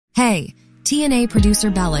Hey, TNA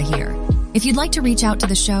producer Bella here. If you'd like to reach out to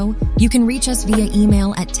the show, you can reach us via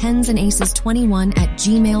email at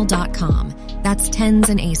tensandaces21@gmail.com. That's tens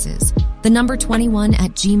and aces, the number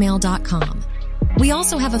 21@gmail.com. We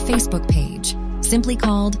also have a Facebook page, simply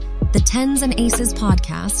called The Tens and Aces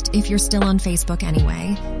Podcast if you're still on Facebook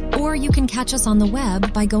anyway, or you can catch us on the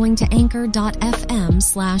web by going to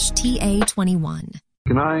anchor.fm/TA21.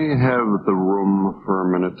 Can I have the room for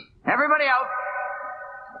a minute? Everybody out!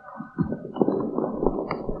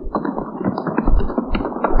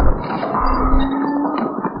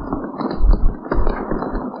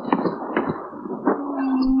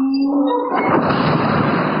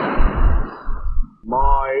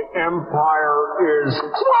 My empire is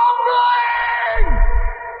crumbling!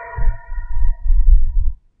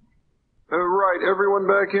 Right, everyone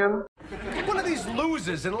back in? One of these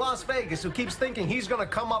losers in Las Vegas who keeps thinking he's gonna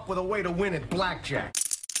come up with a way to win at Blackjack.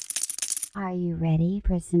 Are you ready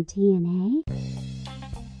for some TNA?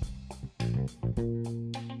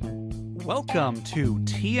 Welcome to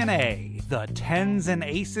TNA, the Tens and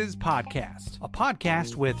Aces podcast, a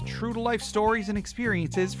podcast with true-to-life stories and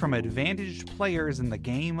experiences from advantaged players in the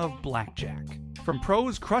game of Blackjack. From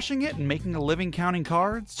pros crushing it and making a living counting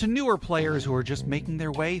cards, to newer players who are just making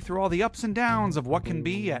their way through all the ups and downs of what can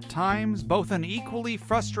be, at times, both an equally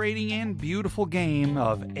frustrating and beautiful game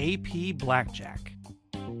of AP Blackjack.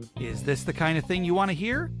 Is this the kind of thing you want to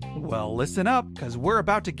hear? Well, listen up, because we're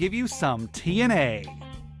about to give you some TNA.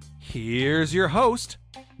 Here's your host,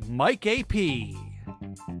 Mike AP.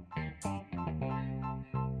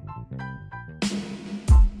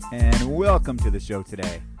 And welcome to the show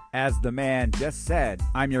today. As the man just said,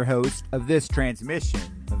 I'm your host of this transmission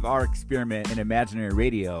of our experiment in imaginary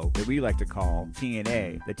radio that we like to call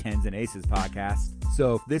TNA, the Tens and Aces podcast.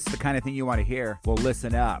 So if this is the kind of thing you want to hear, well,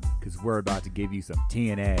 listen up, because we're about to give you some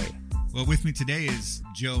TNA. Well, with me today is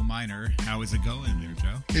Joe Miner. How is it going there,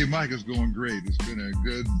 Joe? Hey, Mike, it's going great. It's been a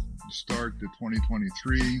good start to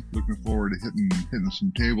 2023. Looking forward to hitting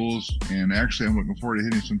some tables. And actually, I'm looking forward to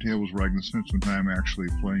hitting some tables where I can spend some time actually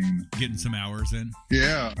playing. Getting some hours in?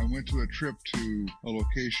 Yeah. I went to a trip to a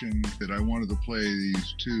location that I wanted to play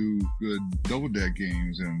these two good double-deck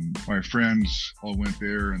games. And my friends all went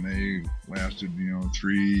there, and they lasted,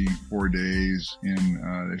 3-4 days. And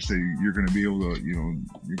they say, you're going to be able to, you're going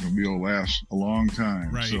to be able to last a long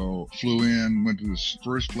time. Right. So flew in, went to this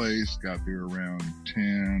first place, got there around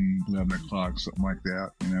 10, 11 o'clock, something like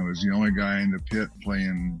that. And I was the only guy in the pit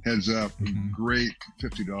playing heads up. Great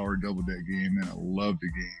 $50 double deck game, and I loved the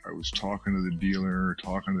game. I was talking to the dealer,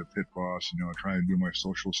 talking to the pit boss, trying to do my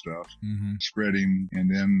social stuff, spreading. And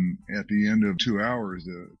then at the end of 2 hours,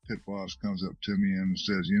 the pit boss comes up to me and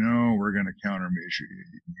says, we're going to countermeasure you.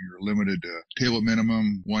 You're limited to table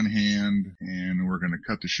minimum, one hand, and we're going to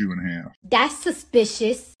cut the shoe in half. That's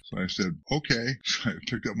suspicious. So I said, okay. So I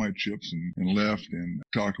picked up my chips and left and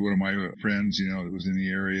talked to one of my friends, that was in the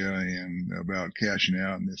area and about cashing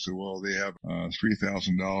out. And they said, well, they have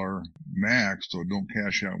 $3,000 max, so don't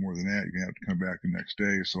cash out more than that. You're going to have to come back the next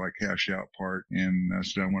day. So I cashed out part, and I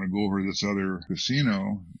said, I want to go over to this other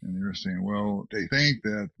casino. And they were saying, well, they think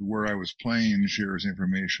that where I was playing shares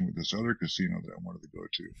information with this other casino that I wanted to go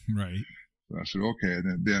to. Right. I said, okay,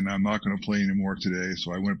 then I'm not going to play anymore today.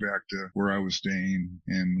 So I went back to where I was staying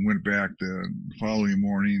and went back the following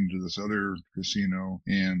morning to this other casino,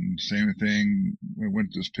 and same thing. We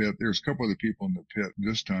went to this pit. There's a couple other people in the pit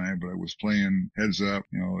this time, but I was playing heads up,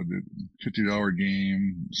 the $50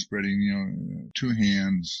 game, spreading, two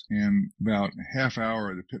hands, and about half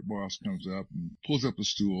hour, the pit boss comes up and pulls up a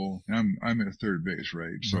stool, and I'm at third base,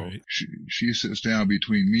 right? So right. She sits down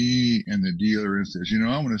between me and the dealer and says,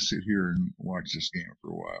 I'm going to sit here and watch this game for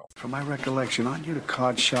a while. From my recollection, aren't you the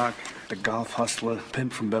card shark, the golf hustler,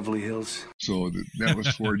 pimp from Beverly Hills? So that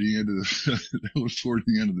was toward the end of this. That was toward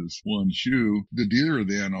the end of this one shoe. The dealer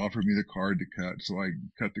then offered me the card to cut, so I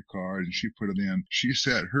cut the card and she put it in. She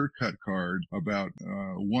set her cut card about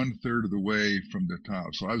 1/3 of the way from the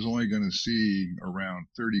top, so I was only going to see around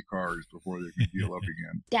 30 cards before they could deal up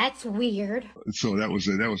again. That's weird. So that was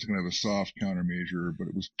kind of a soft countermeasure, but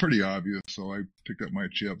it was pretty obvious. So I picked up my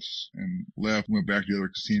chips and left, went back to the other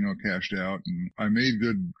casino, cashed out, and I made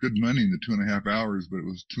good money in the 2.5 hours, but it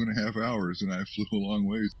was 2.5 hours and I flew a long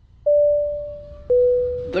ways.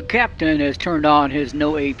 The captain has turned on his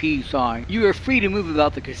no AP sign. You are free to move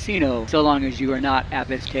about the casino so long as you are not at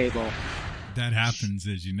this table. That happens,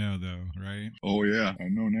 as you know, though, right? Oh yeah, I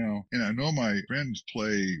know now. And I know my friends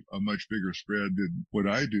play a much bigger spread than what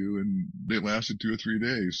I do, and they lasted 2 or 3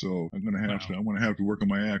 days. So I'm going to have to work on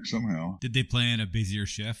my act somehow. Did they play in a busier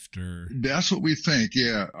shift, or? That's what we think.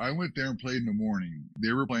 Yeah. I went there and played in the morning.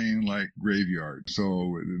 They were playing like graveyard.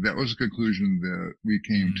 So that was the conclusion that we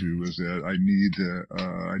came to, was that I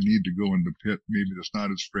need to go in the pit. Maybe that's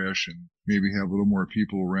not as fresh, and maybe have a little more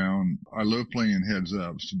people around. I love playing heads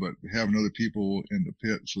ups, but having other people in the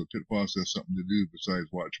pit so the pit boss has something to do besides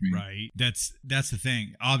watch me. Right. That's the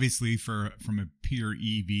thing. Obviously, from a pure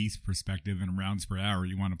EV's perspective and rounds per hour,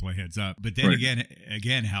 you want to play heads up. But then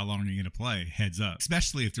again, how long are you going to play heads up?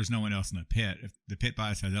 Especially if there's no one else in the pit. If the pit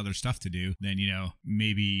boss has other stuff to do, then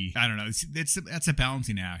maybe, I don't know. That's a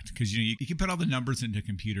balancing act, because you can put all the numbers into a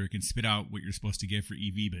computer, it can spit out what you're supposed to get for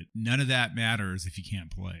EV, but none of that matters if you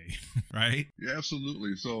can't play. Right? Yeah,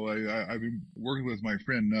 absolutely. So I've been working with my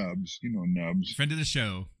friend Nubs. You know Nubs. Friend of the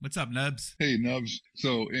show. What's up, Nubs? Hey, Nubs.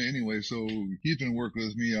 So anyway, he's been working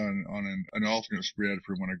with me on an alternate spread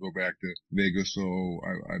for when I go back to Vegas, so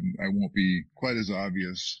I won't be quite as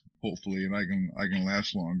obvious, hopefully, and I can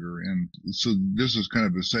last longer. And so this is kind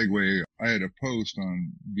of a segue. I had a post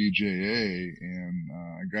on BJA, and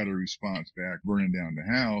I got a response back, burning down the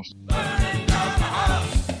house. Burning down the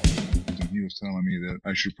house. And he was telling me that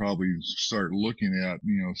I should probably start looking at,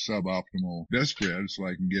 suboptimal bet spreads so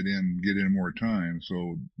I can get in more time.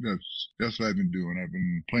 So that's what I've been doing. I've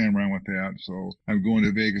been playing around with that. So I'm going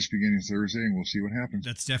to Vegas beginning Thursday, and we'll see what happens.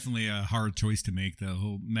 That's definitely a hard choice to make, the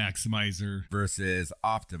whole maximizer versus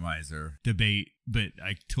optimizer debate. But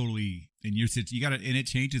I totally, in your you got to, and it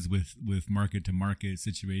changes with market to market,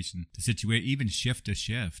 situation to situation, even shift to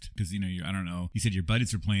shift. Because I don't know. You said your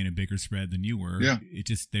buddies were playing a bigger spread than you were. Yeah. It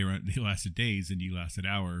just they lasted days and you lasted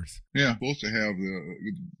hours. Yeah, supposed to have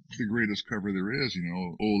the greatest cover there is.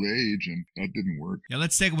 Old age, and that didn't work. Yeah,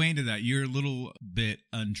 let's segue into that. You're a little bit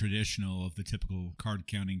untraditional of the typical card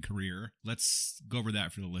counting career. Let's go over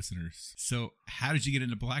that for the listeners. So, how did you get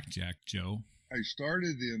into blackjack, Joe? I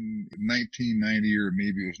started in 1990, or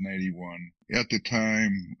maybe it was 91. At the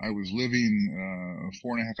time, I was living a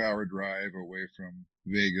 4.5 hour drive away from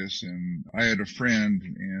Vegas, and I had a friend,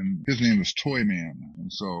 and his name was Toyman. And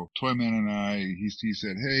so Toyman and he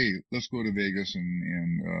said, "Hey, let's go to Vegas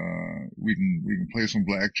and we can play some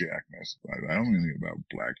blackjack." And I said, "I don't know anything about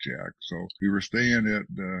blackjack." So we were staying at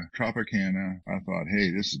the Tropicana. I thought,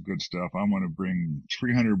 "Hey, this is good stuff. I'm going to bring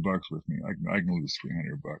 $300 with me. I can lose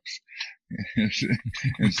 $300."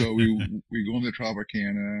 And so we go in the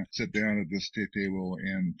Tropicana, sit down at this table,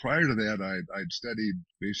 and prior to that, I'd studied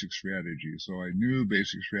basic strategy, so I knew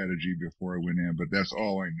basic strategy before I went in, but that's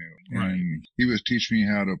all I knew. Right. And he was teaching me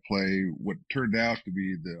how to play what turned out to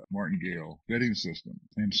be the martingale betting system.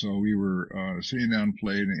 And so we were sitting down and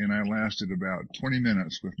played, and I lasted about 20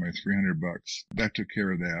 minutes with my $300. That took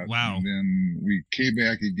care of that. Wow. And then we came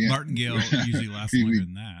back again. Martingale usually lasts longer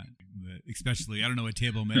than that. But especially, I don't know what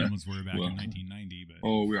table minimums were back in 1990. But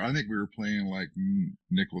I think we were playing like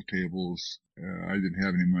nickel tables. I didn't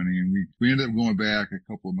have any money, and we ended up going back a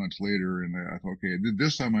couple of months later, and I thought, okay,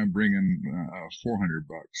 this time I'm bringing $400,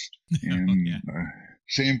 and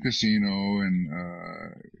same casino, and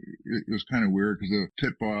it was kind of weird because the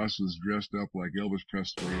pit boss was dressed up like Elvis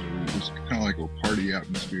Presley. It was kind of like a party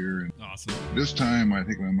atmosphere. And awesome. This time, I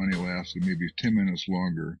think my money lasted maybe 10 minutes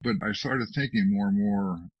longer. But I started thinking more and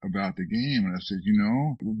more about the game, and I said,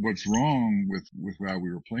 what's wrong with how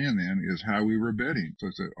we were playing then is how we were betting. So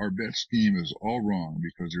I said, our bet scheme is all wrong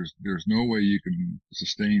because there's no way you can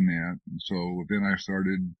sustain that. And so then I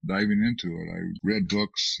started diving into it. I read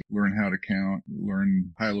books, learned how to count, learned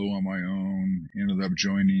high-low on my own, ended up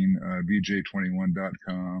joining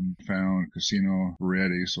BJ21.com, found Casino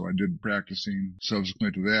Variety, so I did practicing.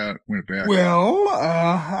 Subsequent to that, went back. Well,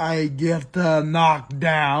 I get knocked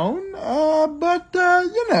down, but I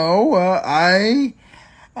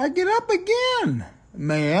get up again,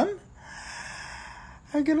 man.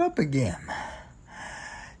 I get up again.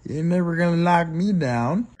 You're never gonna knock me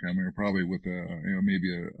down. I mean, probably with maybe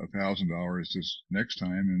 $1,000 this next time,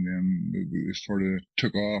 and then it sort of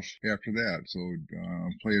took off after that. So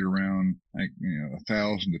played around like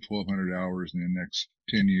 1,000 to 1,200 hours in the next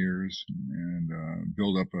 10 years, and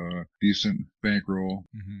build up a decent bankroll.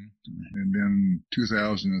 Mm-hmm. And then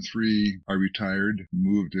 2003, I retired,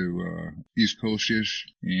 moved to East Coast-ish,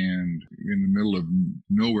 and in the middle of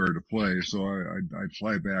nowhere to play. So I'd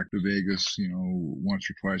fly back to Vegas, once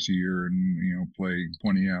or twice a year, and play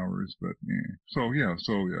 20 hours. But so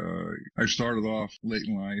I started off late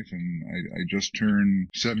in life, and I just turned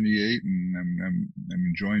 78, and I'm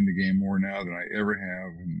enjoying the game more now than I ever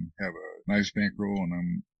have, and have a nice bankroll, and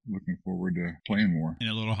I'm looking forward to playing more. And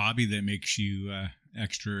a little hobby that makes you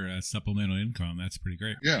extra supplemental income. That's pretty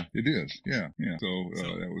great. Yeah, it is. Yeah. So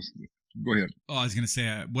that was. Go ahead. Oh, I was going to say,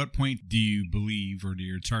 at what point do you believe, or do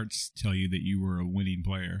your charts tell you that you were a winning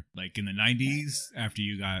player? Like in the 90s, after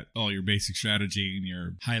you got all your basic strategy and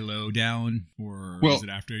your high-low down, or was it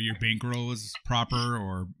after your bankroll was proper,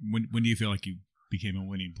 or when do you feel like you became a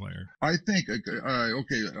winning player? I think, I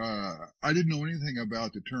didn't know anything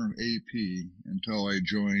about the term AP until I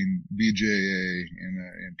joined BJA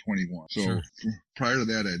in 21. So sure. Prior to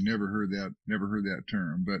that, I'd never heard that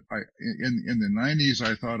term. But in the 90s,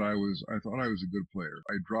 I thought I was a good player.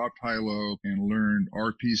 I dropped high-low and learned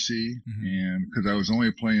RPC, and because I was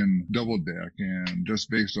only playing double deck, and just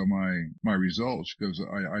based on my results, because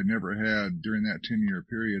I never had, during that 10-year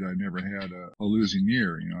period, I never had a losing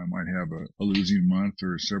year. I might have a losing month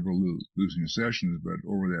or several losing sessions, but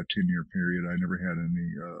over that 10-year period, I never had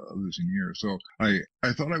any losing year. So I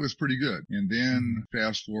thought I was pretty good. And then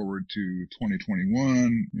fast forward to 2021,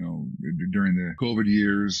 during the COVID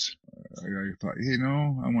years, I thought, hey,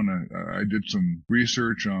 I did some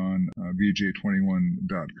research on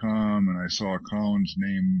BJ21.com, and I saw Colin's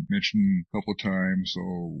name mentioned a couple of times.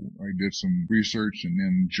 So I did some research and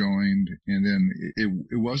then joined. And then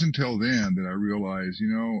it wasn't until then that I realized,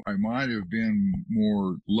 I might have been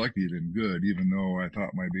more lucky than good, even though I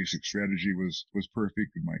thought my basic strategy was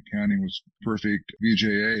perfect and my counting was perfect.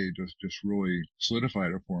 BJA just really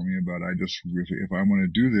solidified it for me. But if I want to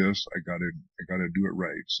do this, I gotta do it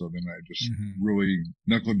right. So then I just really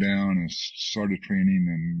knuckled down and started training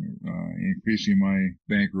and increasing my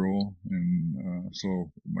bankroll. And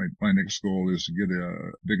so my next goal is to get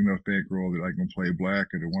a big enough bankroll that I can play black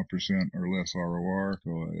at a 1% or less ROR.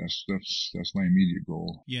 So that's my immediate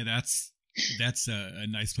goal. Yeah, that's a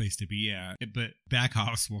nice place to be at, but back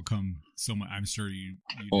house will come so much. I'm sure you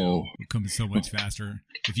will come so much faster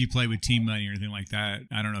if you play with team money or anything like that.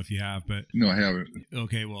 I don't know if you have, but no, I haven't.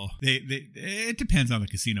 Okay, well, it depends on the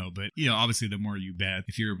casino, but obviously the more you bet,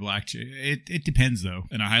 if you're a blackjack, it depends though.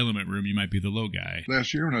 In a high limit room, you might be the low guy.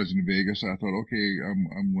 Last year when I was in Vegas, I thought, okay,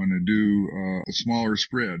 I'm going to do a smaller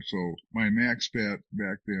spread. So my max bet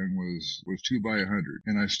back then was 2 by 100,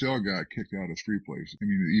 and I still got kicked out of 3 places. I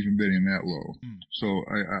mean, even betting that low. So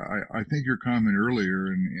I think your comment earlier,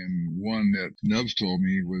 and one that Nubs told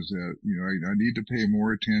me, was that I need to pay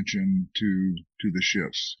more attention to the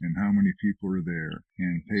shifts and how many people are there,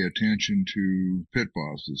 and pay attention to pit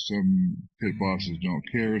bosses. Some pit bosses don't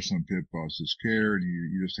care, some pit bosses care, and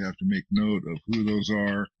you just have to make note of who those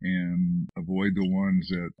are and avoid the ones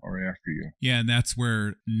that are after you. Yeah, and that's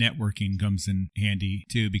where networking comes in handy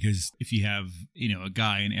too, because if you have a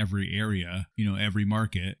guy in every area, every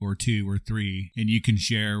market, or 2 or 3, and you can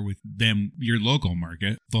share with them your local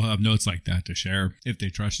market, they'll have notes like that to share if they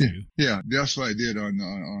trust you. Yeah, that's what I did on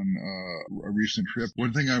a recent trip.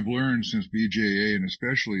 One thing I've learned since BJA, and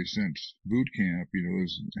especially since boot camp,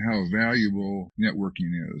 is how valuable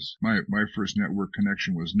networking is. My first network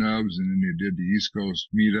connection was Nubs, and then they did the East Coast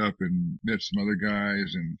meetup and met some other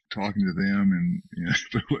guys and talking to them. And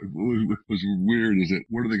what was weird is that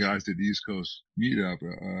one of the guys at the East Coast meetup,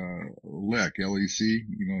 LEC, L-E-C,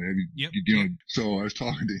 so I was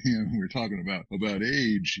talking to him. We were talking about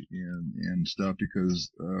age and stuff, because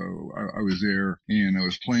I was there and I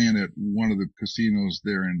was playing at one of the casinos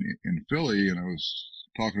there in Philly, and I was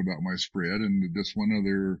talking about my spread, and this one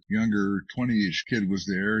other younger 20-ish kid was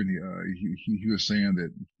there, and he was saying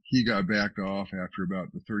that he got backed off after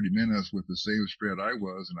about 30 minutes with the same spread I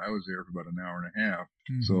was, and I was there for about an hour and a half.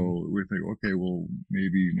 Mm-hmm. So we think, okay, well,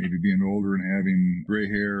 maybe being older and having gray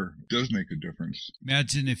hair does make a difference.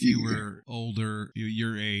 Imagine if you were older,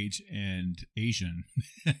 your age, and Asian.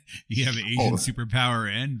 You have an Asian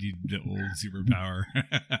superpower and the old superpower.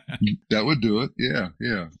 That would do it. Yeah.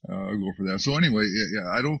 I'll go for that. So anyway,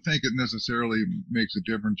 I don't think it necessarily makes a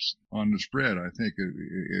difference on the spread. I think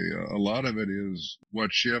a lot of it is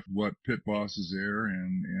what shift, what pit boss is there,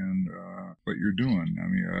 and what you're doing. I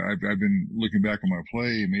mean, I've been looking back on my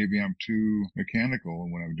play. Maybe I'm too mechanical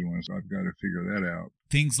in what I'm doing, so I've got to figure that out.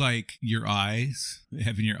 Things like your eyes,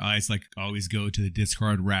 having your eyes like always go to the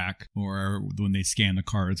discard rack, or when they scan the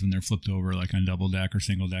cards when they're flipped over, like on double deck or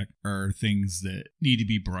single deck, are things that need to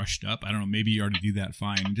be brushed up. I don't know, maybe you already do that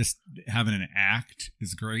fine. Just having an act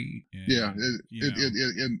is great. And, and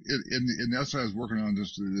that's what I was working on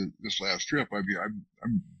this last trip. I'm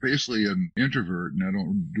basically an introvert, and I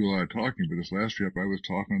don't do a lot of talking, but this last trip I was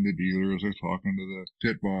talking to the dealers, I was talking to the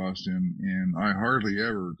pit boss, and I hardly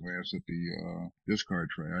ever glance at the discard I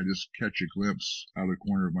try. I just catch a glimpse out of the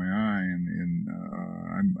corner of my eye, and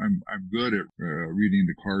I'm good at reading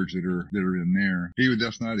the cards that are in there. Maybe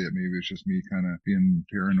that's not it. Maybe it's just me kind of being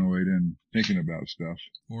paranoid and thinking about stuff.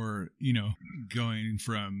 Or, going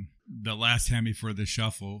from the last hand before the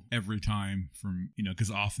shuffle every time from, because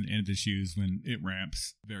often end of the shoes when it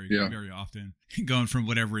ramps very often, going from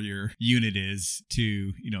whatever your unit is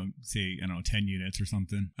to, say, 10 units or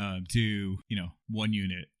something, to, 1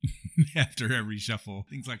 unit after every shuffle,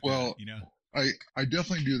 things like that, I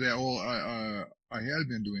definitely do that. Well, I had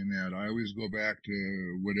been doing that. I always go back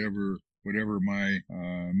to whatever my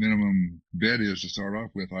minimum bet is to start off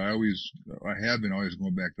with. I have been always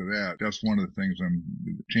going back to that. That's one of the things I'm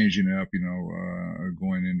changing up,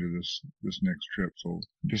 going into this next trip. So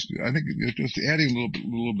I think it's just adding a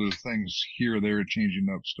little bit of things here or there, changing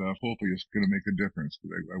up stuff. Hopefully it's going to make a difference.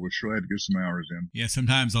 I was sure I had to get some hours in. Yeah,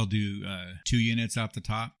 sometimes I'll do 2 units off the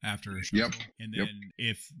top after a shuffle. Yep. And then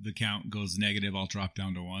if the count goes negative, I'll drop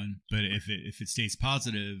down to 1. But if it stays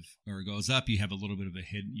positive or goes up, you have a little bit of a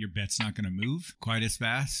hit. Your bet's not going to move quite as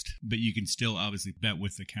fast, but you can still obviously bet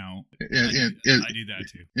with the count. I do that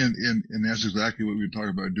too. And that's exactly what we talk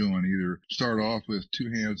about doing. Either start off with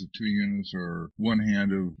 2 hands of 2 units or 1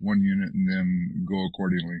 hand of 1 unit and then go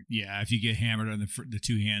accordingly. Yeah, if you get hammered on the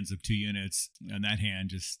 2 hands of 2 units on that hand,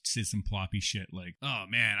 just say some ploppy shit like, oh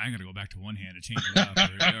man, I'm going to go back to 1 hand to change it up.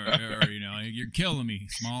 or you're killing me,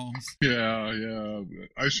 Smalls. Yeah.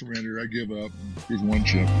 I surrender. I give up. Here's 1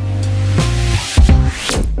 chip.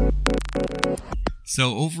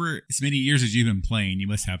 So over as many years as you've been playing, you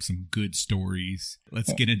must have some good stories.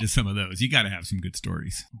 Let's get into some of those. You got to have some good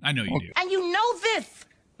stories. I know you do. And you know this,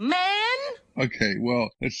 man? Okay, well,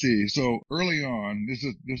 let's see. So early on, this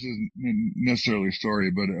isn't necessarily a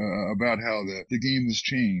story, but about how the game has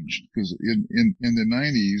changed. Because in the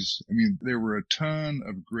 90s, I mean, there were a ton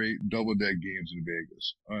of great double-deck games in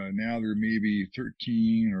Vegas. Now there may be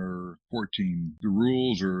 13 or 14. The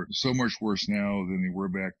rules are so much worse now than they were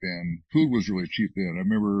back then. Food was really cheap then. I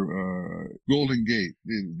remember Golden Gate.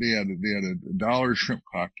 They had a $1 shrimp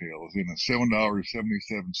cocktails and a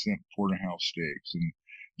 $7.77 porterhouse steaks and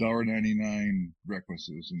 $1.99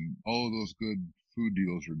 breakfasts, and all of those good food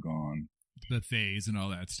deals are gone. Buffets and all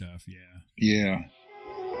that stuff, yeah. Yeah.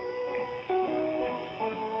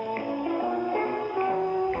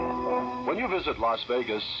 When you visit Las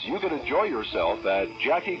Vegas, you can enjoy yourself at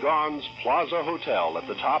Jackie Gaughan's Plaza Hotel at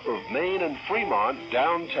the top of Main and Fremont,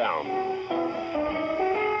 downtown.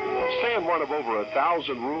 Stay in one of over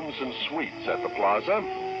 1,000 rooms and suites at the Plaza.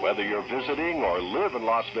 Whether you're visiting or live in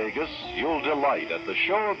Las Vegas, you'll delight at the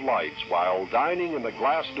show of lights while dining in the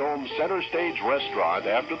Glass Dome Center Stage restaurant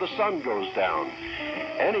after the sun goes down.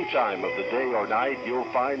 Any time of the day or night,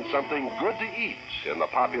 you'll find something good to eat in the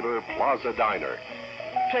popular Plaza Diner.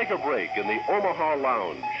 Take a break in the Omaha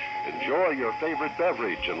Lounge. Enjoy your favorite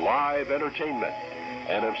beverage and live entertainment.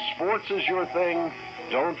 And if sports is your thing,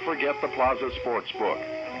 don't forget the Plaza Sportsbook.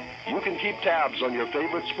 You can keep tabs on your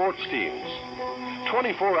favorite sports teams.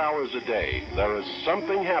 24 hours a day, there is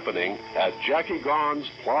something happening at Jackie Gaughan's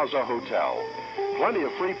Plaza Hotel. Plenty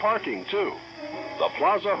of free parking, too. The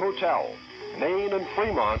Plaza Hotel, Main and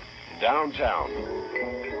Fremont, downtown.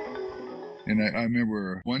 And I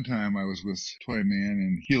remember one time I was with Toy Man,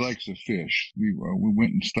 and he likes to fish. We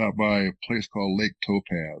went and stopped by a place called Lake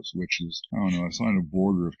Topaz, which is, I don't know, it's on the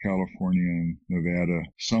border of California and Nevada,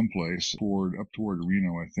 someplace up toward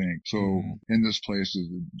Reno, I think. So in this place is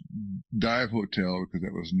a dive hotel, because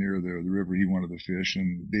that was near the river he wanted to fish,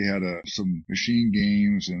 and they had some machine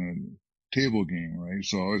games and a table game, right?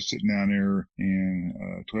 So I was sitting down there,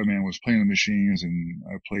 and Toy Man was playing the machines, and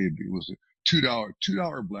I played. It was a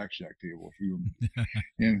 $2 blackjack table.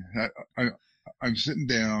 And I'm sitting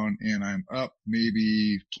down, and I'm up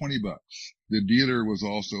maybe $20. The dealer was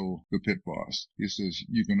also the pit boss. He says,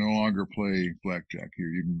 you can no longer play blackjack here.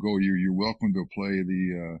 You can go, you're welcome to play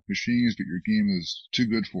the machines, but your game is too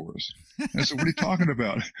good for us. And I said, what are you talking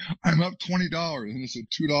about? I'm up $20, and it's a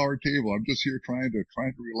 $2 table. I'm just here trying to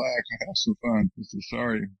relax and have some fun. He said,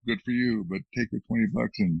 sorry, good for you, but take your $20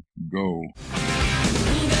 and go.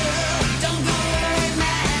 Don't go away,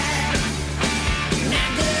 man. Now,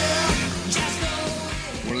 girl, just go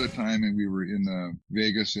away. One other time, and we were in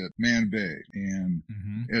Vegas at Man Bay, and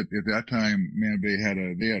at that time, Man Bay had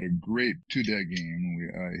a great 2-deck game.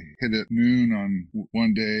 I hit at noon on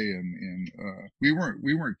one day, and we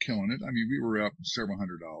weren't killing it. I mean, we were up several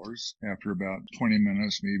 $100s after about 20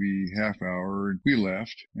 minutes, maybe half hour, and we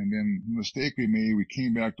left. And then the mistake we made, we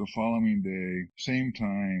came back the following day, same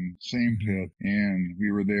time, same pit, and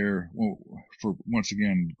we were there for once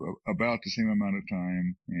again about the same amount of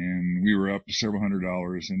time, and we were up several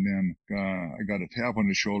 $100s. And And then I got a tap on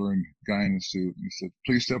the shoulder, and guy in the suit, and he said,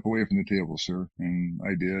 "Please step away from the table, sir." And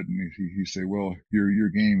I did. And he said, "Well, your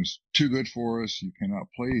game's too good for us. You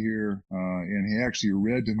cannot play here." And he actually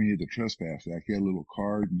read to me the Trespass Act. He had a little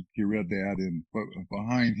card, and he read that. And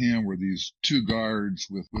behind him were these two guards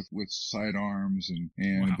with sidearms,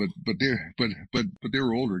 and wow. but they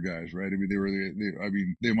were older guys, right? I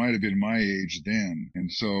mean, they might have been my age then.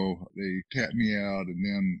 And so they tapped me out, and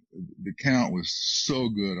then the count was so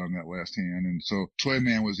good on that last hand. And so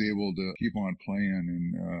Toyman was able to keep on playing,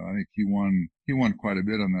 and I think he won quite a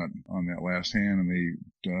bit on that last hand, and they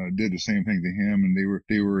did the same thing to him. And they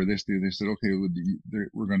said, "Okay,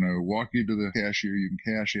 we're going to walk you to the cashier. You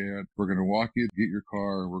can cash out. We're going to walk you to get your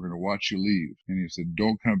car. We're going to watch you leave." And he said,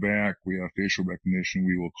 "Don't come back. We have facial recognition.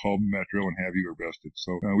 We will call Metro and have you arrested."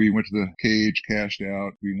 So we went to the cage, cashed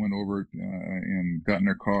out. We went over and got in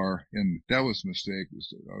our car, and that was a mistake.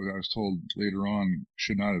 I was told later on,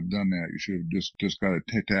 should not have done that. You should have just got a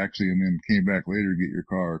taxi and then came back later to get your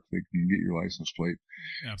car. They can get your license plate.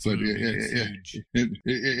 Absolutely. But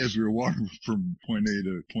as we were walking from point A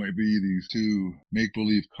to point B, these two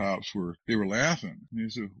make-believe cops were laughing. And they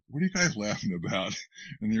said, "What are you guys laughing about?"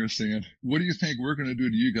 And they were saying, "What do you think we're going to do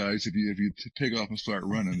to you guys if you take off and start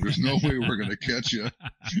running? There's no way we're going to catch you,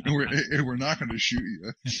 and we're not going to shoot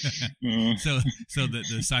you." So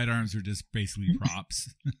the sidearms are just basically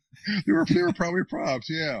props. They were probably props.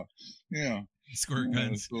 Yeah. Squirt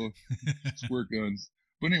guns. Squirt guns.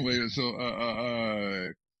 But anyway, so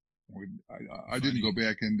I didn't go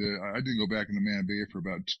back into Man Bay for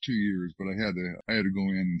about 2 years, but I had to go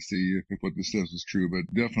in and see if what this says was true. But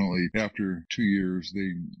definitely after 2 years,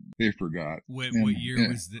 they forgot. What year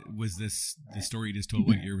was this? The story you just told.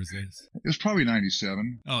 What year was this? It was probably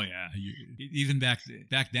 97. Oh yeah, even back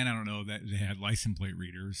then, I don't know that they had license plate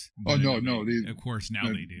readers. Oh no, of course now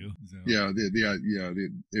they do. So. Yeah,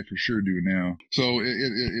 they for sure do now. So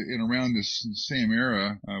in around this same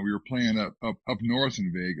era, we were playing up north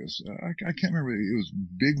in Vegas. I can't remember. It was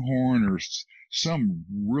Bighorn or some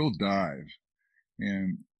real dive,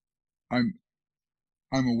 and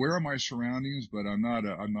I'm aware of my surroundings, but I'm not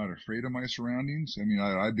afraid of my surroundings. I mean,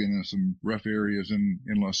 I've been in some rough areas in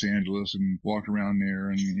Los Angeles and walked around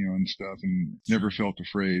there and, and stuff, and never felt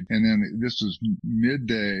afraid. And then this was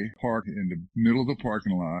midday, parked in the middle of the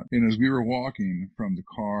parking lot. And as we were walking from the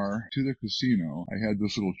car to the casino, I had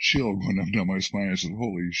this little chill going up down my spine. I said,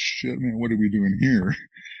 "Holy shit, man, what are we doing here?"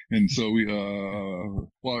 And so we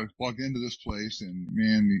walked into this place, and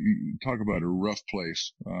man, you talk about a rough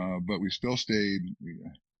place. But we still stayed. We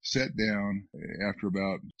sat down. After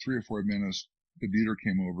about 3 or 4 minutes, the dealer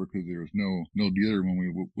came over because there was no dealer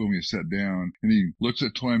when we sat down, and he looks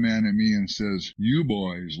at Toyman and me and says, "You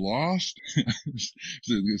boys lost?"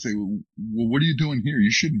 So they say, "Well, what are you doing here? You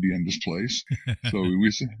shouldn't be in this place." So we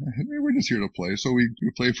said, "We're just here to play." So we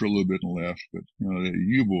played for a little bit and left. But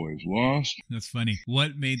 "You boys lost." That's funny.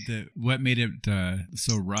 What made it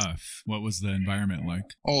so rough? What was the environment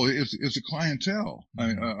like? Oh, it's a clientele. They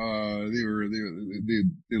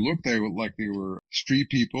looked like they were street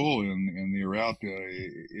people, and they were out.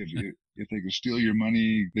 If they could steal your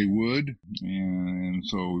money, they would. And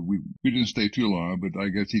so we didn't stay too long, but I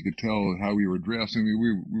guess he could tell how we were dressed. I mean,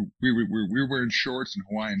 we were wearing shorts and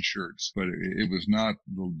Hawaiian shirts, but it was not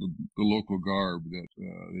the local garb that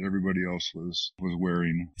everybody else was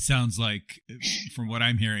wearing. Sounds like, from what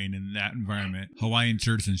I'm hearing in that environment, Hawaiian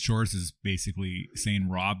shirts and shorts is basically saying,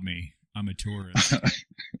 "Rob me. I'm a tourist."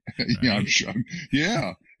 Yeah, I'm sure.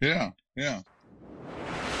 Yeah.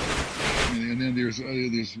 And then there's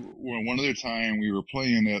one other time we were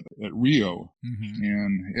playing at Rio, mm-hmm.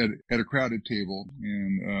 and at a crowded table,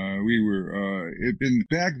 and we were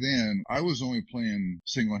back then I was only playing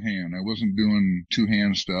single hand. I wasn't doing two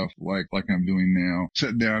hand stuff like I'm doing now.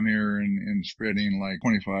 Sitting down there and spreading like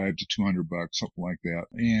 $25 to $200, something like that.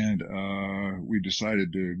 And we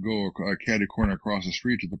decided to go catty corner across the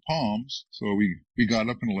street to the Palms. So we got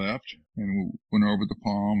up and left, and went over the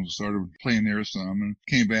Palms, started playing there some, and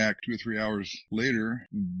came back 2 or 3 hours later.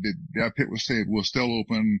 That pit was still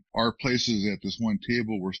open. Our places at this one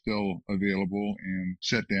table were still available, and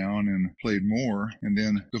sat down and played more. And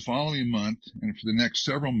then the following month, and for the next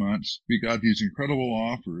several months, we got these incredible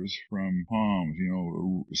offers from Palms,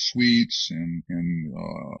 sweets and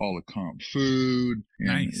all the comp food. And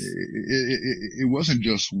nice. It wasn't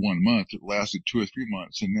just 1 month. It lasted 2 or 3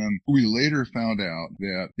 months. And then we later found out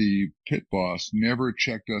that the pit boss never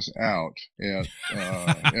checked us out at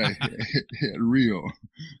Rio.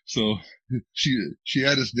 So she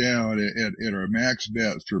had us down at our max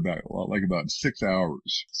bets for about 6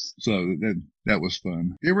 hours. So that was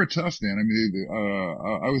fun. They were tough then. I mean,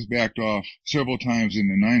 I was backed off several times in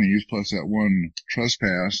the 90s, plus that one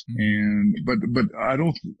trespass. But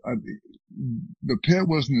the pit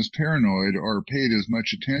wasn't as paranoid or paid as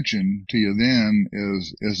much attention to you then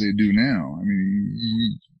as they do now. I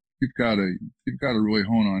mean, you've got to really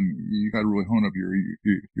hone up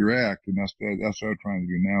your act, and that's what I'm trying to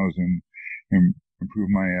do now is improve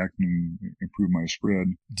my act and improve my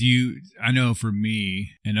spread. I know for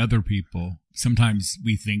me and other people, sometimes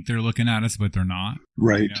we think they're looking at us, but they're not.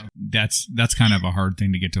 Right. You know, that's kind of a hard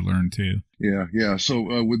thing to get to learn too. Yeah.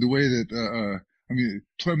 So, with the way that,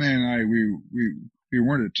 Toyman and I, we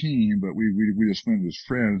weren't a team, but we just went as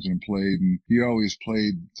friends and played, and he always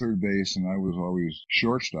played third base and I was always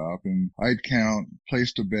shortstop, and I'd count,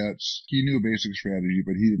 place the bets. He knew basic strategy,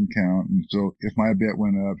 but he didn't count. And so if my bet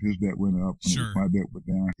went up, his bet went up. And if my bet went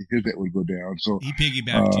down, his bet would go down. So he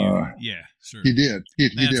piggybacked you. Yeah, sure. He did.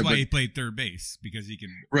 That's why he played third base, because he can.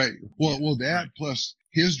 Right. Well, that plus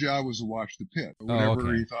his job was to watch the pit.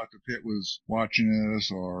 Whenever he thought the pit was watching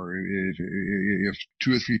us, or if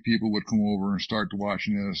 2 or 3 people would come over and start to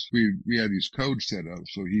watching us, we had these codes set up.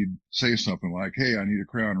 So he'd say something like, "Hey, I need a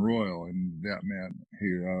Crown Royal," and that meant, "Hey,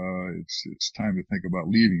 it's time to think about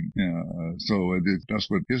leaving." So that's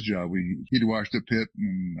what his job. He'd watch the pit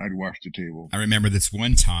and I'd watch the table. I remember this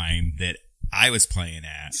one time that I was playing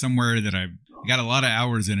at somewhere that I got a lot of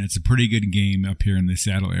hours in. It's a pretty good game up here in the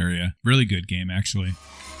Saddle area. Really good game, actually.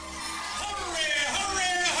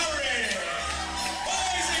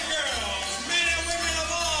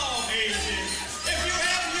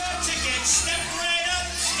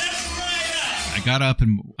 I got up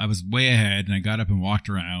and I was way ahead, and I got up and walked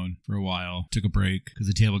around for a while, took a break because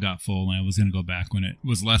the table got full, and I was going to go back when it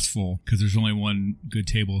was less full because there's only one good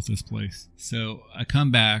table at this place. So I come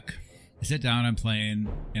back, I sit down, I'm playing,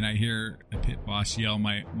 and I hear a pit boss yell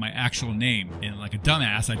my actual name, and like a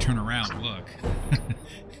dumbass, I turn around and look.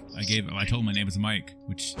 I told him my name was Mike,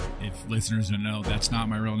 which, if listeners don't know, that's not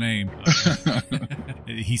my real name.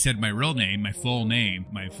 He said my real name, my full name,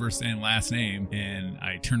 my first and last name, and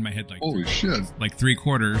I turned my head holy shit, like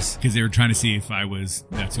 3/4, because they were trying to see if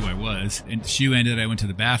that's who I was. And shoe ended, I went to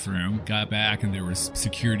the bathroom, got back, and there was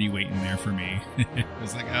security waiting there for me. It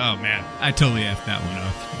was like, oh man, I totally effed that one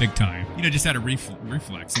up, big time. You know, just out of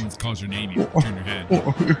reflex, someone calls your name, you turn your head.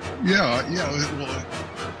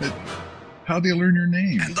 How'd they learn your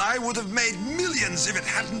name? And I would have made millions if it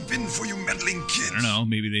hadn't been for you meddling kids. I don't know.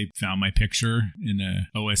 Maybe they found my picture in a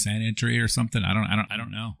OSN entry or something. I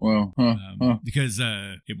don't know. Well, because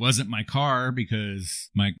it wasn't my car, because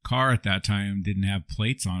my car at that time didn't have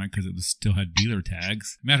plates on it because it still had dealer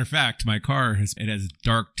tags. Matter of fact, my car has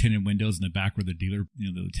dark tinted windows in the back where the dealer,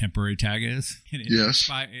 the temporary tag is. And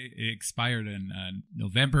it expired on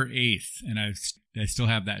November 8th, and I still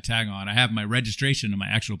have that tag on. I have my registration and my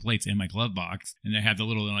actual plates in my glove box, and they have the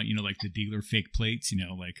little, like the dealer fake plates,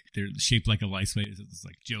 like they're shaped like a license plate. It's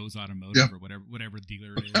like Joe's Automotive or whatever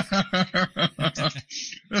dealer it is.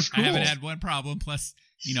 That's cool. I haven't had one problem. Plus,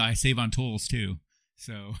 I save on tolls too.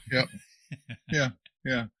 So. Yep.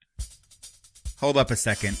 Yeah. Hold up a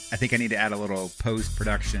second. I think I need to add a little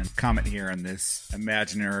post-production comment here on this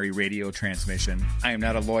imaginary radio transmission. I am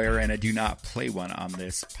not a lawyer, and I do not play one on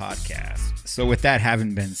this podcast. So with that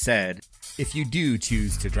having been said, if you do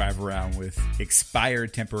choose to drive around with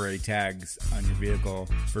expired temporary tags on your vehicle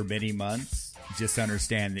for many months, just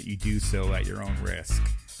understand that you do so at your own risk.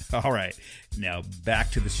 All right, now back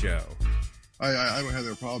to the show. I don't have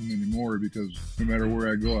that problem anymore, because no matter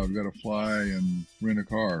where I go, I've got to fly and rent a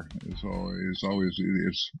car. It's always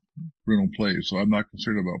rental plates, so I'm not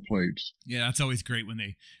concerned about plates. Yeah, that's always great when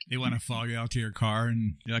they want to follow you out to your car,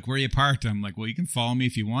 and they're like, "Where are you parked?" I'm like, "Well, you can follow me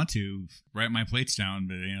if you want to. Write my plates down,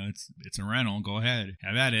 but it's a rental. Go ahead,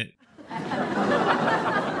 have at it."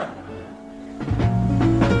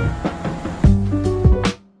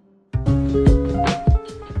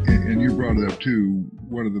 And you brought it up too.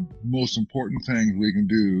 One of the most important things we can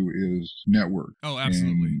do is network. Oh,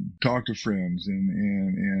 absolutely. And talk to friends,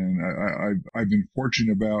 and I've been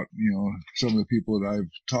fortunate about some of the people that I've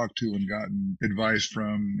talked to and gotten advice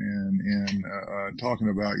from, and talking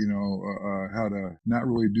about how to not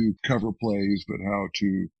really do cover plays, but how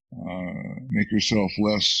to make yourself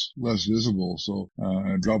less visible. So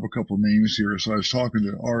drop a couple names here. So I was talking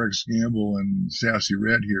to RX Gamble and Sassy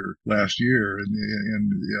Red here last year,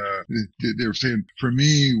 and they were saying, for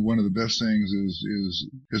me, one of the best things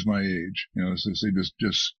is my age. You know, so they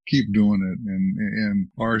just keep doing it. And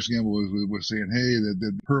RX Gamble was saying, hey,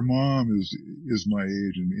 that her mom is my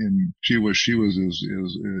age, and she was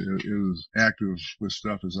as active with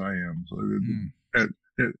stuff as I am. So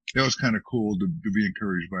it was kind of cool to be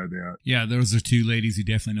encouraged by that. Yeah, those are two ladies who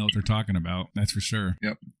definitely know what they're talking about. That's for sure.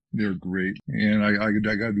 Yep. They're great. And I got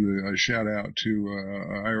to do a shout out to,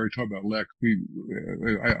 I already talked about Lex.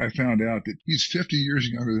 I found out that he's 50 years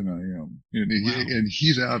younger than I am. And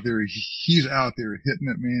he's out there hitting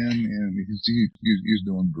it, man. And he's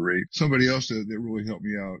doing great. Somebody else that really helped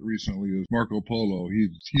me out recently is Marco Polo.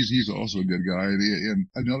 He's also a good guy. And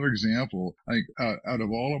another example, out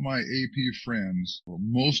of all of my AP friends,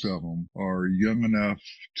 most of them are young enough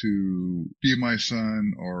to be my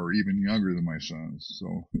son or even younger than my sons.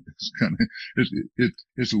 So it's kind of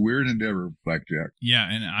it's a weird endeavor, Blackjack. Yeah,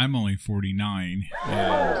 and I'm only 49,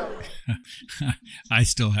 and I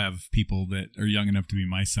still have people that are young enough to be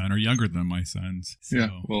my son or younger than my sons. So. Yeah,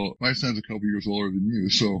 well, my son's a couple years older than you,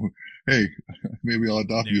 so hey, maybe I'll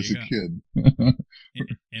adopt you as a kid.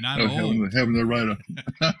 And I'm old. Having the right.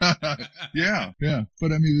 Yeah.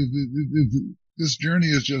 But I mean, this journey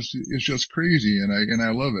is just crazy, and I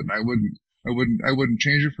love it. And I wouldn't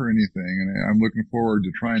change it for anything. And I'm looking forward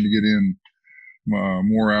to trying to get in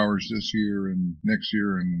more hours this year and next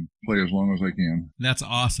year and play as long as I can. That's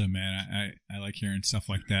awesome, man. I like hearing stuff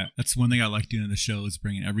like that. That's one thing I like doing in the show is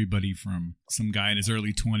bringing everybody from some guy in his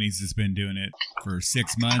early 20s has been doing it for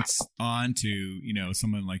 6 months on to, you know,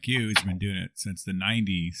 someone like you who's been doing it since the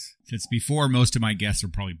 90s, since before most of my guests are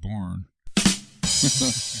probably born.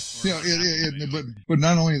 But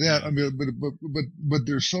not only that, I mean, but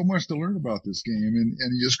there's so much to learn about this game,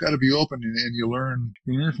 and you just got to be open, and you learn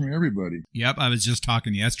from everybody. Yep, I was just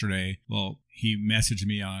talking yesterday. Well, he messaged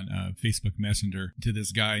me on Facebook Messenger to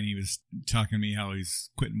this guy, and he was talking to me how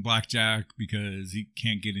he's quitting Blackjack because he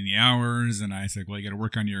can't get any hours, and I said, well, you got to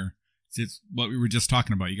work on your. It's what we were just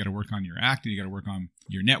talking about. You got to work on your acting. You got to work on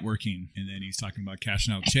your networking. And then he's talking about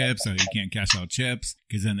cashing out chips. So you can't cash out chips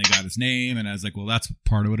because then they got his name. And I was like, well, that's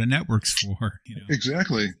part of what a network's for. You know?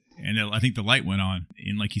 Exactly. And I think the light went on.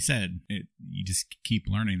 And like you said, you just keep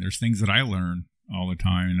learning. There's things that I learn all the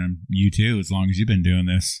time. And you too, as long as you've been doing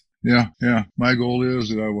this. Yeah. My goal is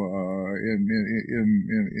that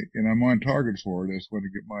and I'm on target for it. I just want to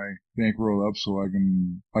get my bankroll up so I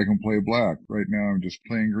can play black. Right now I'm just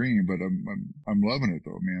playing green, but I'm loving it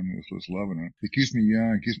though, man. I'm just loving it. It keeps me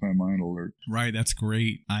young, it keeps my mind alert. Right, that's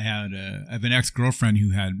great. I have an ex-girlfriend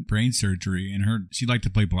who had brain surgery, and she liked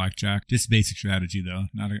to play blackjack. Just basic strategy though,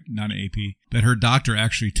 not an AP. But her doctor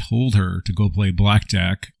actually told her to go play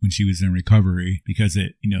blackjack when she was in recovery because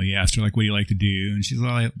he asked her like, what do you like to do? And she's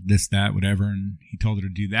like, this, that, whatever. And he told her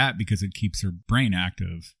to do that because it keeps her brain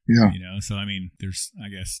active. Yeah. So I mean, there's, I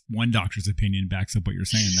guess, one doctor's opinion backs up what you're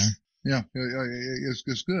saying there. Yeah,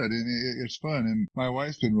 it's good and it's fun. And my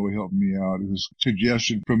wife's been really helping me out. It was a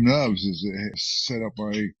suggestion from Nubs is to set up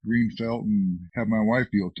my green felt and have my wife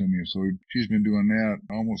deal to me. So she's been doing that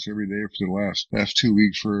almost every day for the last 2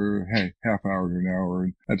 weeks for half hour to an hour.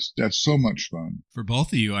 And that's so much fun for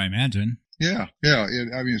both of you, I imagine. Yeah.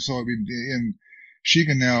 And she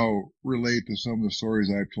can now relate to some of the stories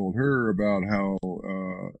I've told her about how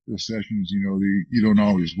the sessions, you don't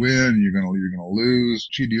always win, you're gonna lose.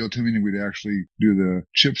 She'd deal to me, and we'd actually do the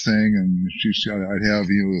chip thing, and I'd have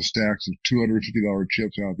the stacks of $250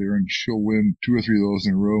 chips out there, and she'll win 2 or 3 of those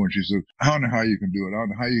in a row, and she said, I don't know how you can do it. I don't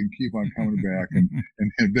know how you can keep on coming back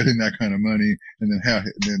and betting that kind of money, and then have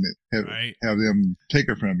them take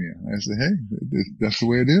it from you. I said, hey, that's the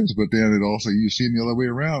way it is. But then it also, you've seen the other way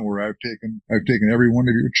around, where I've taken every one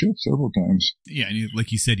of your chips several times. Yeah, and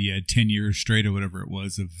like you said, you had 10 years straight or whatever it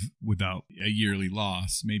was without a yearly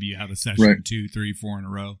loss. Maybe you have a session, right. 2, 3, 4 in a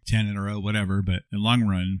row, 10 in a row, whatever. But in the long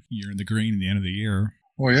run, you're in the green at the end of the year.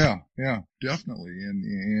 Oh yeah, definitely. And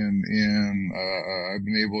I've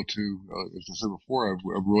been able to, as I said before, I've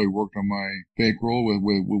really worked on my bankroll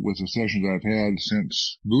with the sessions I've had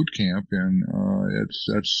since boot camp, and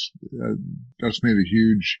that's made a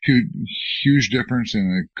huge difference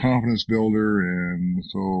and a confidence builder. And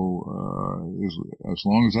so as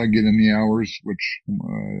long as I get in the hours, which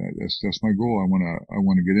that's my goal, I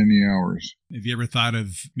want to get in the hours. Have you ever thought of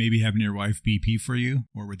maybe having your wife BP for you,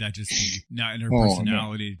 or would that just be not in her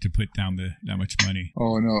personality to put down the that much money.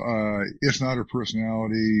 Oh no, it's not her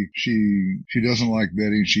personality. She doesn't like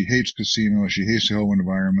betting. She hates casinos. She hates the whole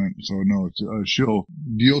environment. So no, it's, she'll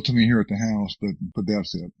deal to me here at the house, but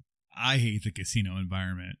that's it. I hate the casino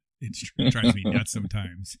environment. It drives me nuts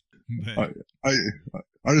sometimes. But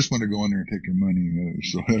I just want to go in there and take your money.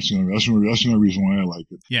 So that's the only reason why I like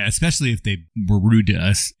it. Yeah, especially if they were rude to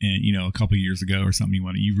us, and a couple of years ago or something.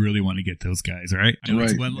 You really want to get those guys, right?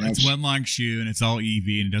 Right. It's one long shoe, and it's all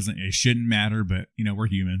EV, and it shouldn't matter. But we're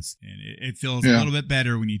humans, and it feels a little bit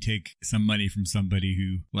better when you take some money from somebody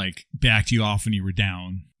who backed you off when you were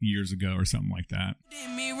down years ago or something like that.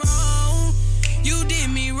 You did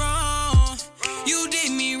me wrong. You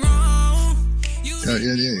did me wrong.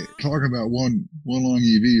 Yeah. Talking about one long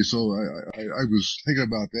EV, so I was thinking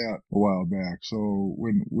about that a while back. So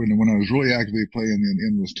when I was really actively playing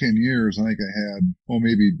in those 10 years, I think I had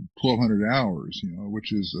maybe 1,200 hours,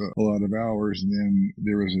 which is a lot of hours. And then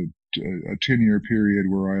there was a 10-year period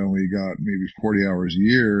where I only got maybe 40 hours a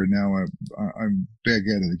year, and now I'm back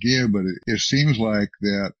at it again. But it seems like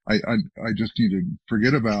that I just need to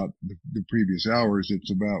forget about the previous hours.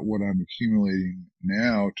 It's about what I'm accumulating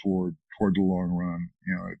now toward the long run.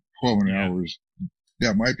 1,200 hours,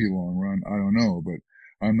 that might be long run. I don't know, but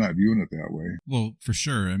I'm not viewing it that way. Well, for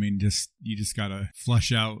sure. I mean, you just gotta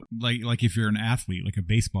flush out, like if you're an athlete, like a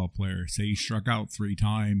baseball player. Say you struck out 3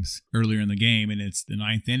 times earlier in the game, and it's the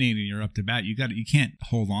 9th inning, and you're up to bat. You can't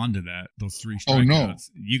hold on to those 3 strikeouts. Oh no!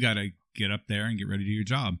 You gotta get up there and get ready to do your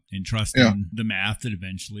job, and trust in the math that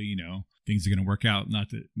eventually, things are going to work out.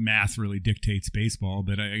 Not that math really dictates baseball,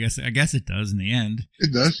 but I guess it does in the end.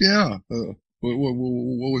 It does, yeah. What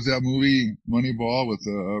was that movie, Moneyball, with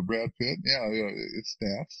Brad Pitt? Yeah, it's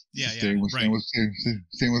stats.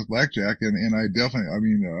 Same with Blackjack, and I definitely,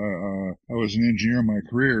 I was an engineer in my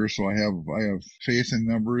career, so I have faith in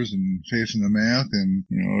numbers and faith in the math, and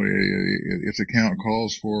if the count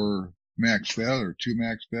calls for max bet or 2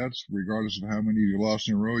 max bets, regardless of how many you lost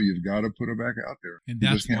in a row, you've got to put it back out there. And you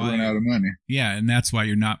just can't run out of money. Yeah, and that's why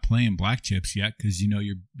you're not playing black chips yet, because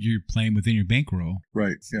you're playing within your bankroll.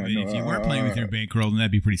 Right. Yeah. If you weren't playing within your bankroll, then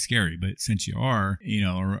that'd be pretty scary. But since you are,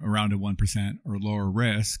 around a 1% or lower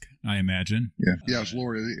risk, I imagine. Yeah. It's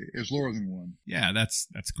lower. It's lower than 1. Yeah, that's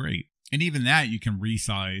great. And even that you can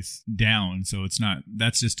resize down. So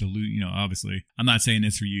that's just to obviously, I'm not saying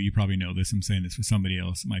this for you. You probably know this. I'm saying this for somebody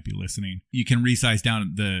else that might be listening. You can resize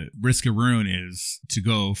down. The risk of ruin is to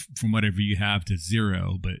go from whatever you have to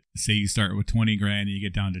 0. But say you start with 20 grand and you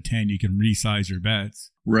get down to 10, you can resize your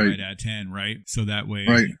bets right at 10, right? So that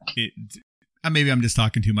way, maybe I'm just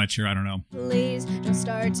talking too much here. I don't know. Please don't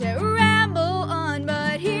start to ramble on,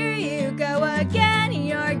 but here you go again.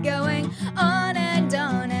 You're going on and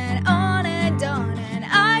on and on and on, and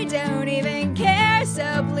I don't even care.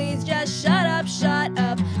 So please just shut up, shut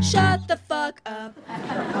the fuck up.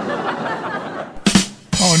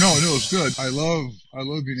 Oh no, it's good. I love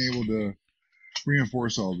being able to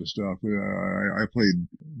reinforce all this stuff. I played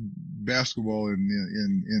basketball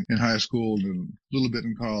in high school and a little bit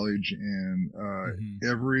in college, and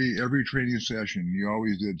every training session you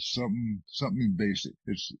always did something basic.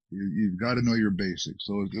 You've got to know your basics.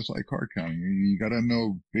 So it's just like card counting. You got to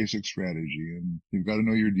know basic strategy, and you've got to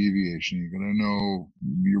know your deviation. You got to know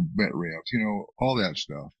your bet wraps. All that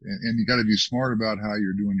stuff, and you got to be smart about how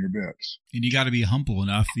you're doing your bets. And you got to be humble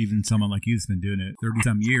enough, even someone like you's been doing it 30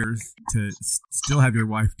 some years, to still have your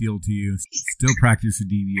wife deal to you, still practice the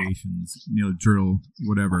deviations, drill,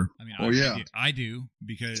 whatever. I do,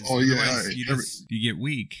 because you get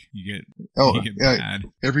weak, you get bad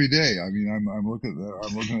every day. I'm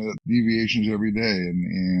looking at deviations every day,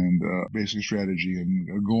 and basic strategy, and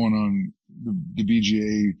going on the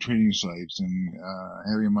BGA training sites, and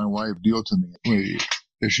having my wife deal to me.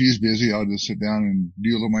 If she's busy, I'll just sit down and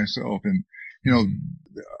deal with myself. And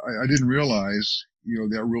I didn't realize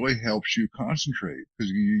that really helps you concentrate,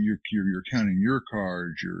 because you're counting your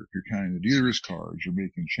cards, you're counting the dealer's cards, you're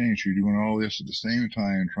making change, you're doing all this at the same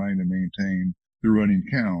time, trying to maintain the running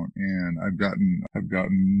count. And I've gotten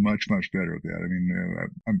much better at that.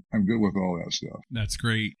 I'm good with all that stuff. That's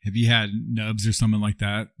great. Have you had nubs or something like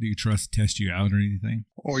that you trust test you out or anything?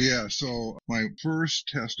 Oh yeah. So my first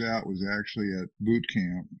test out was actually at boot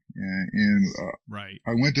camp, and right.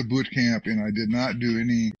 I went to boot camp and I did not do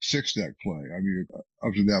any 6-deck play.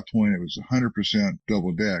 Up to that point, it was 100%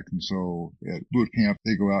 double deck. And so at boot camp,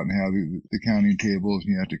 they go out and have the counting tables,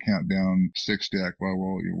 and you have to count down 6-deck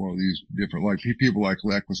while these different, like people like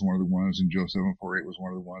Leck was one of the ones, and Joe 748 was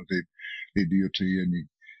one of the ones. They do it to you, and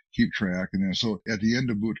keep track. And then so at the end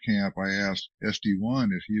of boot camp, I asked SD1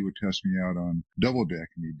 if he would test me out on double deck,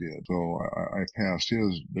 and he did. So I passed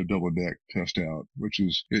the double deck test out, which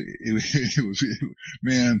is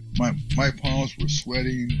man, my palms were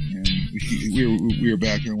sweating, and we were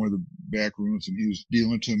back in one of the back rooms, and he was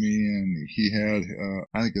dealing to me, and he had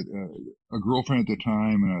I think a girlfriend at the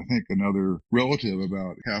time, and I think another relative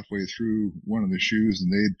about halfway through one of the shoes,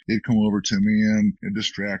 and they'd come over to me and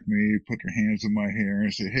distract me, put their hands in my hair,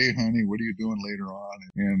 and say, "Hey, honey, what are you doing later on?"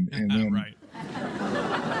 And then right.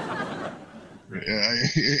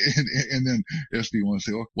 And then SD1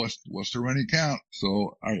 say, "Oh, what's the running count?"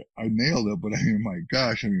 So I nailed it, but I mean, my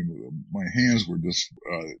gosh, I mean, my hands were just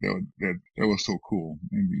that was so cool.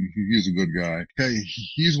 And he's a good guy. Okay,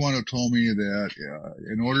 he's one who told me that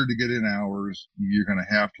in order to get in hours, you're going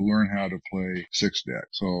to have to learn how to play six deck.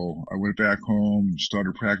 So I went back home,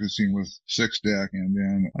 started practicing with six deck, and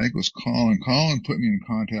then I think it was Colin. Colin put me in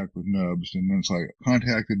contact with Nubs, and then so I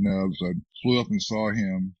contacted Nubs. I flew up and saw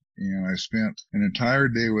him. And I spent an entire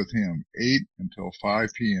day with him, 8 until 5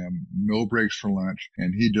 p.m., no breaks for lunch,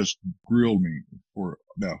 and he just grilled me for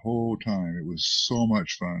that whole time. It was so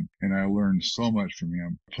much fun, and I learned so much from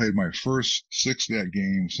him. I played my first six-deck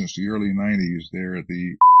game since the early 90s there at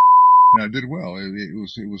the... And I did well.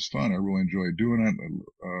 It was fun. I really enjoyed doing it.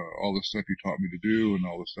 All the stuff he taught me to do and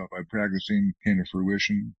all the stuff I'm practicing came to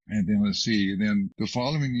fruition. And then let's see. And then the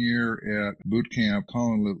following year at boot camp,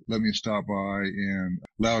 Colin let me stop by, and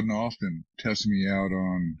Loud and Often tested me out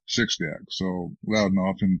on six deck. So Loud and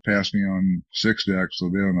Often passed me on six deck. So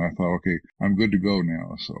then I thought, okay, I'm good to go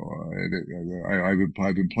now. So I've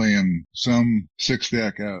been playing some six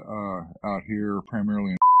deck out here,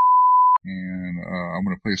 primarily in and I'm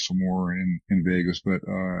going to play some more in Vegas, but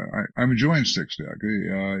I'm enjoying six deck.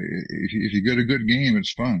 If you get a good game,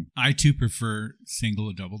 it's fun. I too prefer single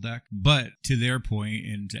or double deck, but to their point,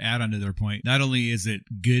 and to add on to their point, not only is it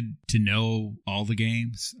good to know all the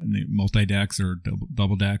games and the multi decks or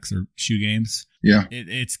double decks or shoe games. Yeah,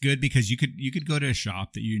 it's good because you could go to a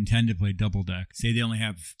shop that you intend to play double deck. Say they only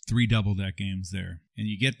have 3 double deck games there, and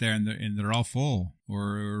you get there and they're all full,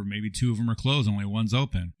 or maybe 2 of them are closed, only one's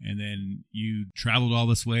open, and then you traveled all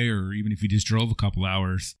this way, or even if you just drove a couple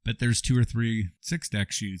hours, but there's 2 or 3 six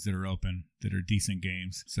deck shoes that are open that are decent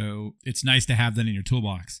games. So it's nice to have that in your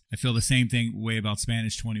toolbox. I feel the same way about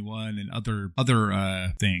Spanish 21 and other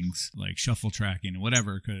things like shuffle tracking and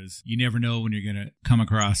whatever, because you never know when you're going to come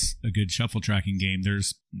across a good shuffle tracking game.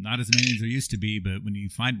 There's not as many as there used to be, but when you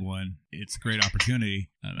find one, it's a great opportunity.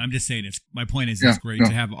 I'm just saying, my point is, it's great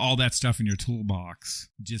to have all that stuff in your toolbox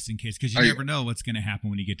just in case, because you never know what's going to happen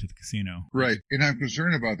when you get to the casino. Right. And I'm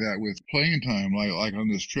concerned about that with playing time. Like on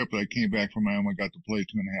this trip that I came back from, I only got to play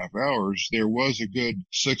 2.5 hours. There was a good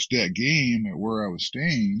six deck game at where I was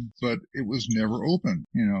staying, but it was never open,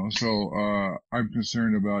 so I'm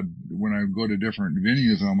concerned about when I go to different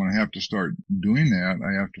venues, I'm going to have to start doing that.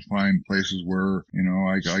 I have to find places where,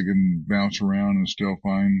 I can bounce around and still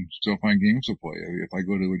find games to play. If I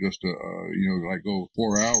go to just I go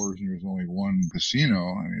 4 hours and there's only one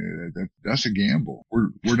casino, I mean, that's a gamble.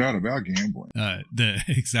 We're not about gambling.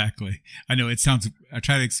 Exactly. I know I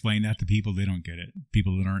try to explain that to people. They don't get it.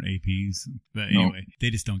 People that aren't APs. But anyway, They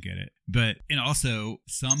just don't get it. And also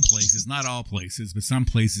some places, not all places, but some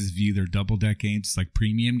places view their double deck games like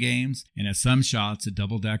premium games. And at some shots, a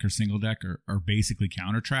double deck or single deck are basically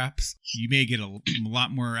counter traps. You may get a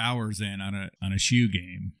lot more hours in on a shoe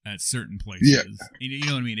game at certain places. Yeah. You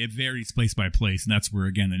know what I mean? It varies place by place, and that's where,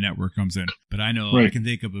 again, the network comes in. But I know I can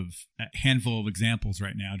think of a handful of examples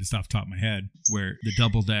right now, just off the top of my head, where the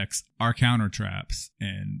double decks are counter traps,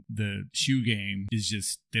 and the shoe game is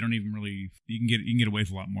just, they don't even really, you can get away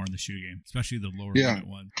with a lot more in the shoe game, especially the lower limit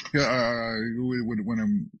one. Yeah, when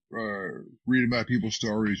I'm reading about people's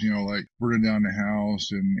stories, like burning down the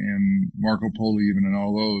house and Marco Polo even, and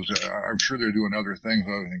all those, I'm sure they're doing other things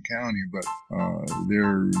other than counting, but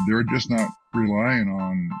they're just not relying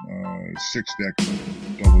on six deck,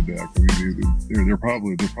 double deck. I mean, they're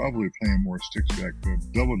probably playing more six deck than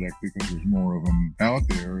double deck because there's more of them out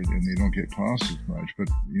there and they don't get tossed as much. But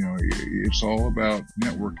it's all about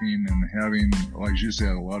networking and having, like you said,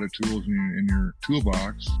 a lot of tools in your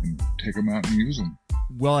toolbox, and take them out and use them.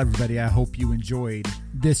 Well, everybody, I hope you enjoyed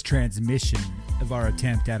this transmission of our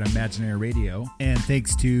attempt at Imaginary Radio. And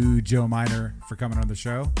thanks to Joe Miner for coming on the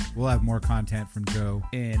show. We'll have more content from Joe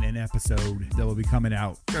in an episode that will be coming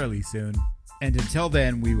out fairly soon. And until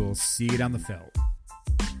then, we will see it on the felt.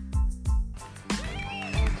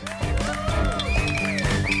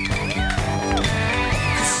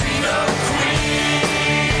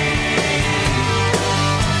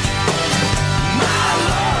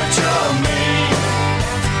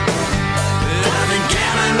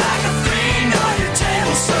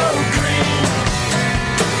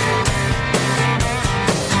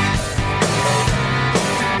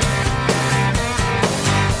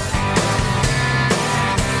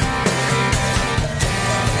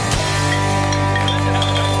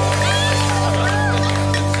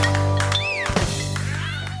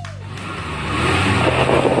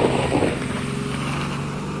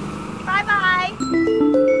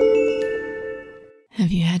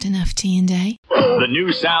 had enough T&A. The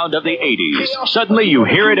new sound of the 80s. Suddenly you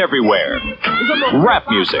hear it everywhere. Rap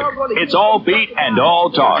music. It's all beat and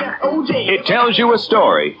all talk. It tells you a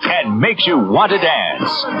story and makes you want to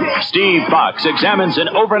dance. Steve Fox examines an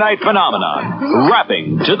overnight phenomenon,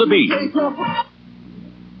 rapping to the beat.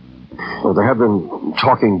 Well, there have been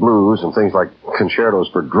talking blues and things like concertos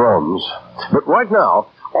for drums. But right now,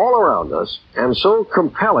 all around us, and so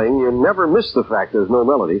compelling you never miss the fact there's no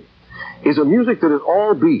melody, is a music that is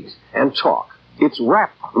all beat and talk. It's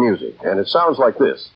rap music, and it sounds like this.